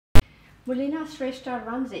Malina, strestha,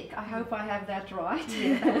 ranjit. I hope I have that right.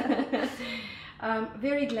 Yeah.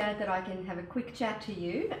 Very glad that I can have a quick chat to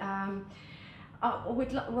you.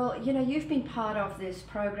 Well, you know, you've been part of this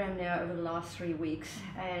program now over the last 3 weeks,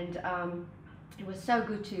 and it was so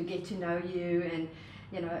good to get to know you, and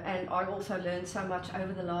you know, and I also learned so much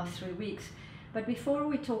over the last 3 weeks. But before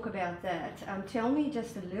we talk about that, tell me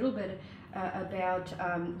just a little bit about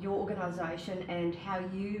your organisation and how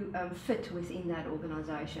you fit within that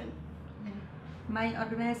organisation. My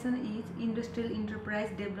organization is Industrial Enterprise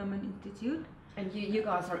Development Institute. And you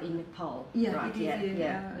guys are in Nepal, Yeah, right? it is in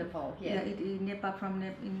Nepal. Yeah, it is Nepal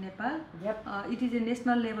in Nepal. Yep. It is a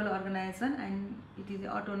national level organization, and it is an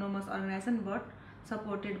autonomous organization, but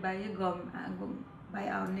supported by a by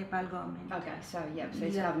our Nepal government. Okay, so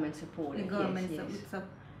it's government supported. Government yes.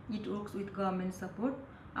 It works with government support.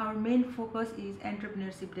 Our main focus is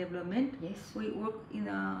entrepreneurship development. Yes. We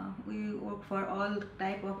work for all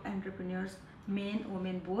type of entrepreneurs, men,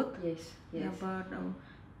 women, both. Yes. Yes. Yeah,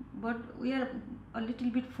 but we are a little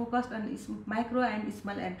bit focused on micro and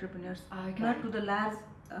small entrepreneurs, not to the large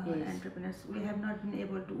entrepreneurs. We have not been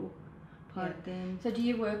able to work for them. So do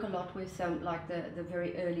you work a lot with like the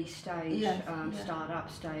very early stage, startup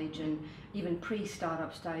stage, and even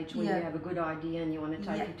pre-startup stage, when you have a good idea and you want to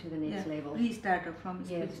take it to the next level? Pre-startup from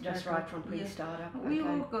just right from pre-startup. We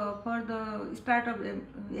work for the startup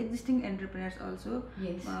existing entrepreneurs also,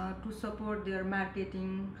 to support their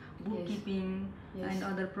marketing, bookkeeping, and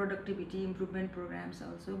other productivity improvement programs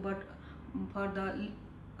also. But for the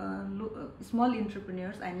small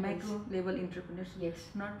entrepreneurs and micro level entrepreneurs,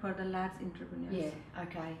 not for the large entrepreneurs. Yeah.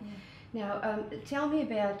 Okay. Now, tell me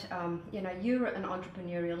about you know, you're an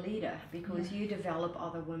entrepreneurial leader because you develop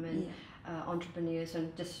other women entrepreneurs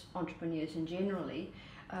and just entrepreneurs in generally.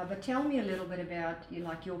 But tell me a little bit about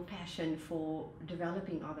your passion for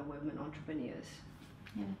developing other women entrepreneurs.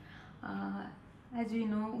 As we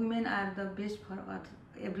know, women are the best for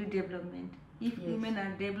every development. If women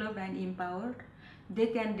are developed and empowered, they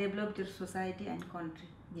can develop their society and country.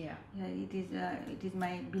 It is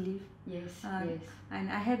my belief. Yes. And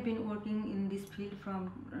I have been working in this field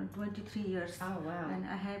from 23 years. Oh wow! And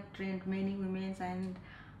I have trained many women, and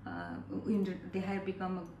they have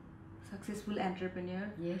become a successful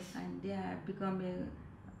entrepreneur. Yes. And they have become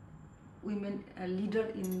a leader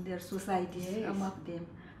in their societies among them,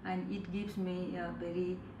 and it gives me a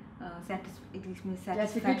very it gives me satisfaction.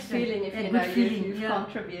 That's a good feeling if you know you've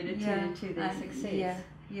contributed to their success.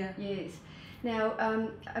 Yes. Now,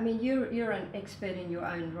 I mean, you're an expert in your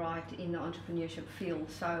own right in the entrepreneurship field.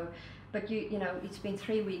 So, but you know, it's been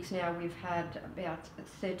 3 weeks now. We've had about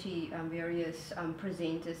 30 various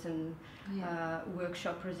presenters and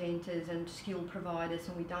workshop presenters and skill providers,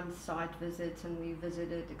 and we've done site visits, and we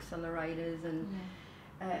visited accelerators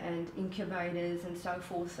and incubators and so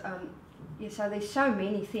forth. So there's so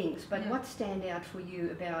many things, but what stand out for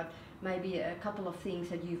you about maybe a couple of things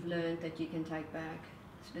that you've learned that you can take back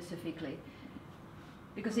specifically?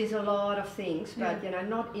 Because there's a lot of things, but you know,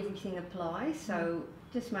 not everything applies, so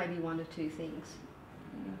just maybe 1 or 2 things.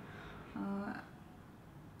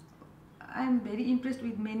 I'm very impressed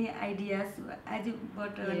with many ideas,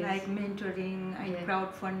 like mentoring and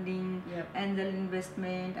crowdfunding, angel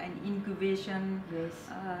investment and incubation,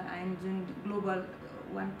 and then global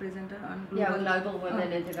presenter on global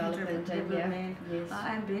women and development.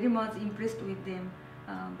 I'm very much impressed with them,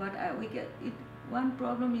 but one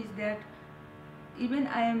problem is that even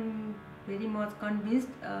I am very much convinced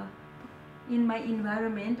in my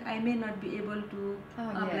environment I may not be able to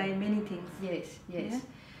apply many things. Yes.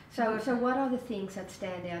 So what are the things that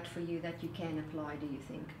stand out for you that you can apply, do you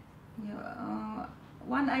think?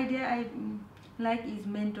 One idea I like is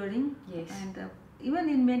mentoring. And even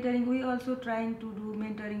in mentoring, we also trying to do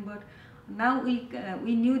mentoring, but now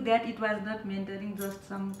we knew that it was not mentoring, just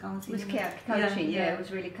some counseling. It was coaching, it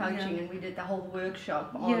was really coaching, and we did the whole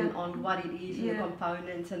workshop on what it is, the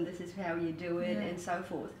components, and this is how you do it, and so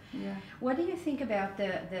forth. What do you think about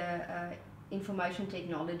the information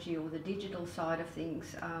technology or the digital side of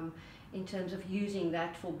things, in terms of using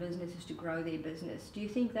that for businesses to grow their business? Do you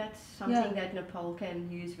think that's something that Nepal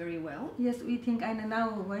can use very well? Yes, we think, and now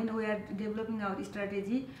when we are developing our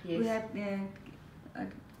strategy, we have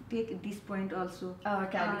take this point also.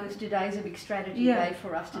 Because today is a big strategy day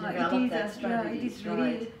for us to develop that strategy. It is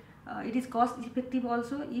very, it is cost effective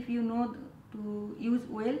also if you know to use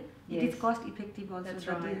well. It is cost effective also. That's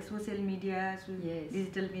right. Social media,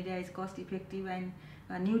 digital media is cost effective, and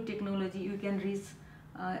new technology you can reach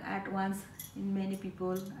at once in many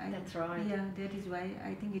people. That's right. Yeah, that is why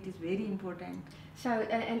I think it is very important. So,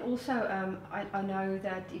 and also I know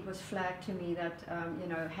that it was flagged to me that you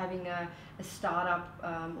know, having a startup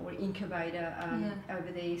or incubator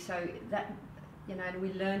over there, so that, you know,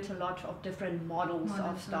 we learned a lot of different models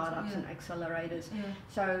of startups and accelerators.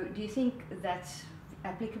 So do you think that's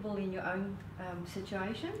applicable in your own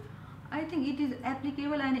situation? I think it is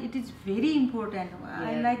applicable and it is very important.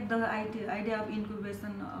 I like the idea of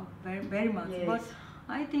incubation very much. But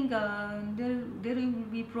I think there will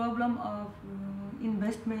be problem of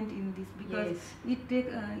investment in this, because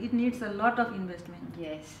it needs a lot of investment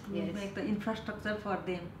to make the infrastructure for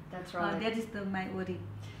them. That's right. That is my worry.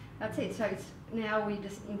 That's it. So it's now we're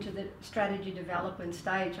just into the strategy development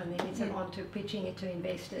stage, and then it's on to pitching it to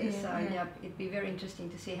investors. It'd be very interesting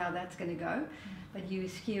to see how that's going to go. But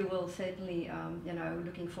USQ will certainly, you know,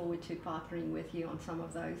 looking forward to partnering with you on some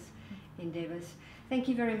of those endeavours. Thank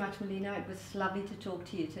you very much, Malina. It was lovely to talk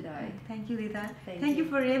to you today. Thank you, Rita. Thank you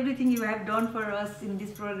for everything you have done for us in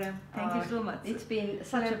this program. Thank you so much. It's been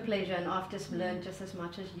such a pleasure, and I've just learned just as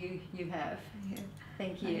much as you have.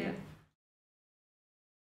 Thank you.